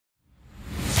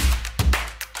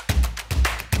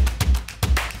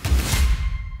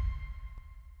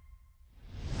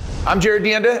I'm Jared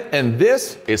Deanda, and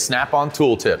this is Snap-on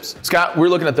Tool Tips. Scott, we're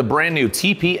looking at the brand new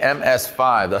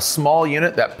TPMS5, a small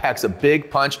unit that packs a big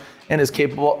punch and is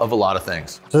capable of a lot of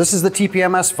things. So this is the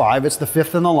TPMS5, it's the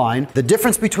 5th in the line. The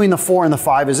difference between the 4 and the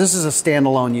 5 is this is a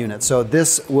standalone unit. So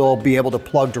this will be able to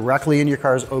plug directly into your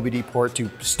car's OBD port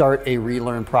to start a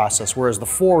relearn process, whereas the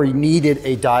 4 needed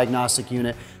a diagnostic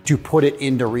unit to put it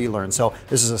into relearn. So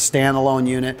this is a standalone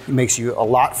unit. It makes you a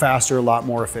lot faster, a lot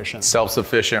more efficient.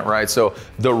 Self-sufficient, right? So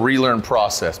the relearn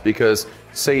process, because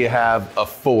say you have a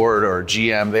Ford or a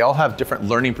GM, they all have different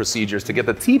learning procedures to get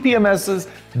the TPMSs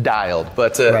dialed,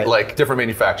 but Right. like different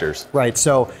manufacturers. Right,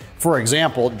 so for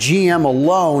example, GM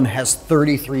alone has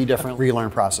 33 different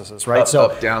relearn processes, right?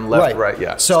 Up, down, left, right,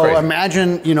 yeah. So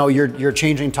imagine, you're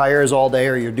changing tires all day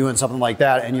or you're doing something like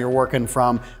that and you're working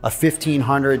from a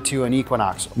 1500 to an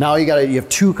Equinox. Now you have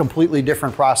two completely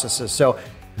different processes. So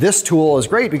this tool is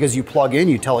great because you plug in,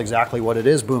 you tell exactly what it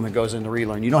is, boom, it goes into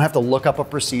relearn. You don't have to look up a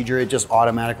procedure, it just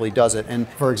automatically does it. And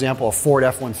for example, a Ford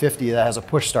F-150 that has a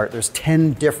push start, there's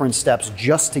 10 different steps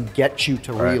just to get you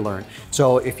to relearn.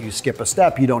 So if you skip a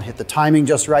step, you don't hit the timing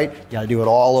just right, you gotta do it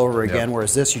all over again,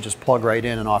 whereas this, you just plug right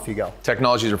in and off you go.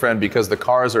 Technology is your friend because the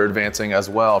cars are advancing as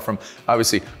well, from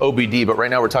obviously OBD, but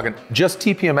right now we're talking just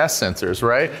TPMS sensors,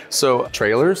 right? So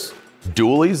trailers,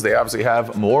 dualies, they obviously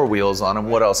have more wheels on them.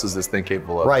 What else is this thing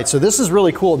capable of? Right, so this is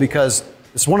really cool because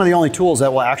it's one of the only tools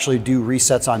that will actually do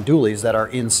resets on dualies that are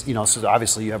in, so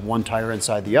obviously you have one tire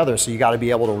inside the other, so you gotta be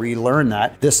able to relearn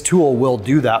that. This tool will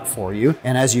do that for you.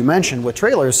 And as you mentioned with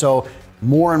trailers, so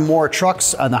more and more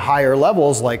trucks on the higher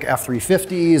levels like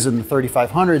F-350s and the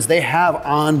 3500s, they have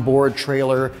onboard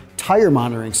trailer tire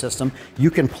monitoring system.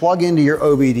 You can plug into your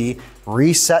OBD,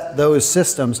 reset those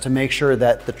systems to make sure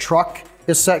that the truck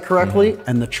is set correctly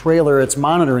and the trailer it's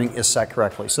monitoring is set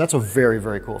correctly. So that's a very,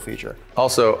 very cool feature.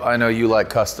 Also, I know you like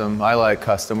custom, I like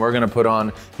custom. We're gonna put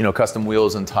on custom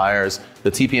wheels and tires. The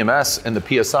TPMS and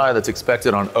the PSI that's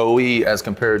expected on OE as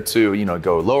compared to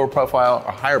go lower profile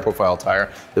or higher profile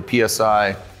tire, the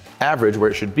PSI average where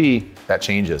it should be, that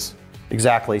changes.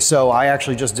 Exactly, so I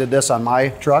actually just did this on my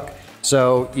truck.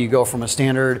 So you go from a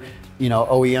standard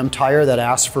OEM tire that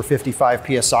asks for 55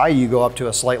 PSI, you go up to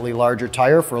a slightly larger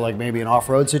tire for like maybe an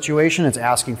off-road situation, it's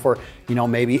asking for,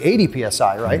 maybe 80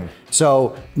 PSI, right?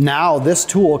 So now this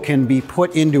tool can be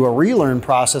put into a relearn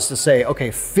process to say, okay,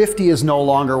 50 is no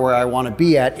longer where I wanna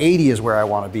be at, 80 is where I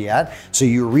wanna be at. So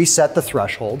you reset the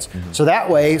thresholds. So that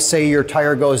way, say your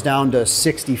tire goes down to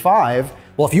 65,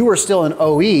 well, if you were still in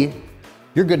OE,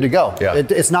 you're good to go. Yeah.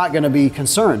 It's not gonna be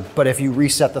concerned, but if you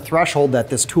reset the threshold that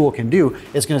this tool can do,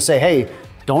 it's gonna say, hey,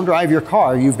 don't drive your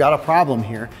car, you've got a problem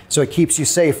here. So it keeps you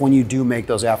safe when you do make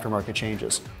those aftermarket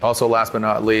changes. Also, last but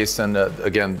not least, and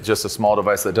again, just a small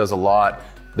device that does a lot,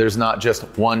 there's not just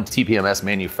one TPMS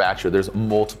manufacturer, there's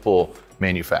multiple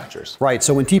manufacturers. Right,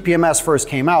 so when TPMS first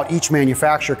came out, each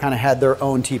manufacturer kind of had their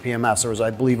own TPMS. There was, I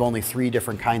believe, only 3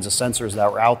 different kinds of sensors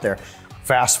that were out there.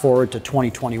 Fast forward to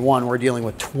 2021, we're dealing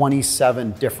with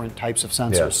 27 different types of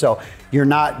sensors. Yeah. So you're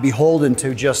not beholden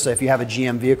to just, if you have a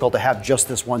GM vehicle, to have just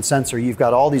this one sensor. You've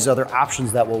got all these other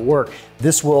options that will work.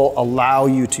 This will allow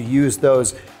you to use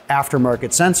those aftermarket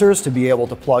sensors to be able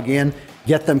to plug in,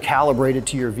 get them calibrated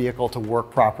to your vehicle to work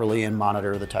properly and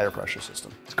monitor the tire pressure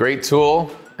system. It's a great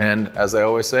tool, and as we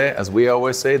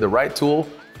always say, the right tool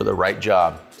for the right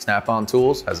job. Snap-on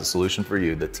Tools has a solution for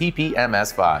you, the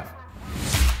TPMS5.